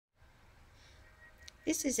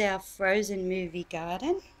This is our frozen movie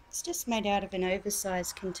garden. It's just made out of an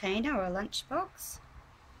oversized container or a lunchbox.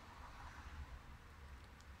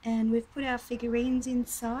 And we've put our figurines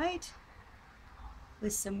inside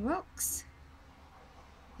with some rocks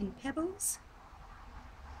and pebbles.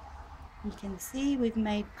 You can see we've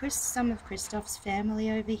made some of Kristoff's family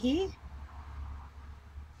over here.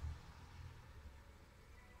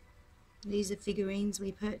 These are figurines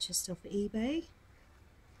we purchased off eBay.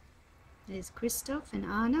 There's Kristoff and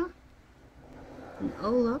Anna and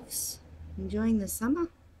Olaf's enjoying the summer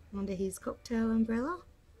under his cocktail umbrella.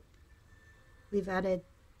 We've added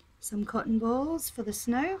some cotton balls for the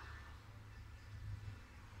snow.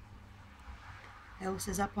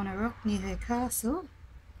 Elsa's up on a rock near her castle.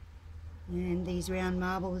 And these round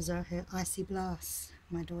marbles are her icy blasts,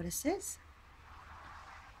 my daughter says.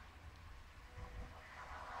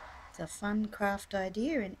 It's a fun craft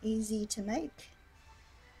idea and easy to make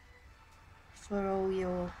for all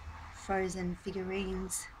your frozen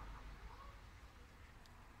figurines.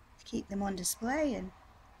 To keep them on display and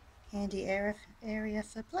handy area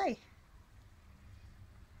for play.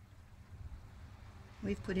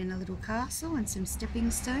 We've put in a little castle and some stepping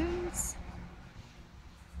stones.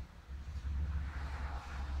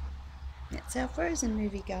 That's our frozen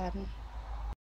movie garden.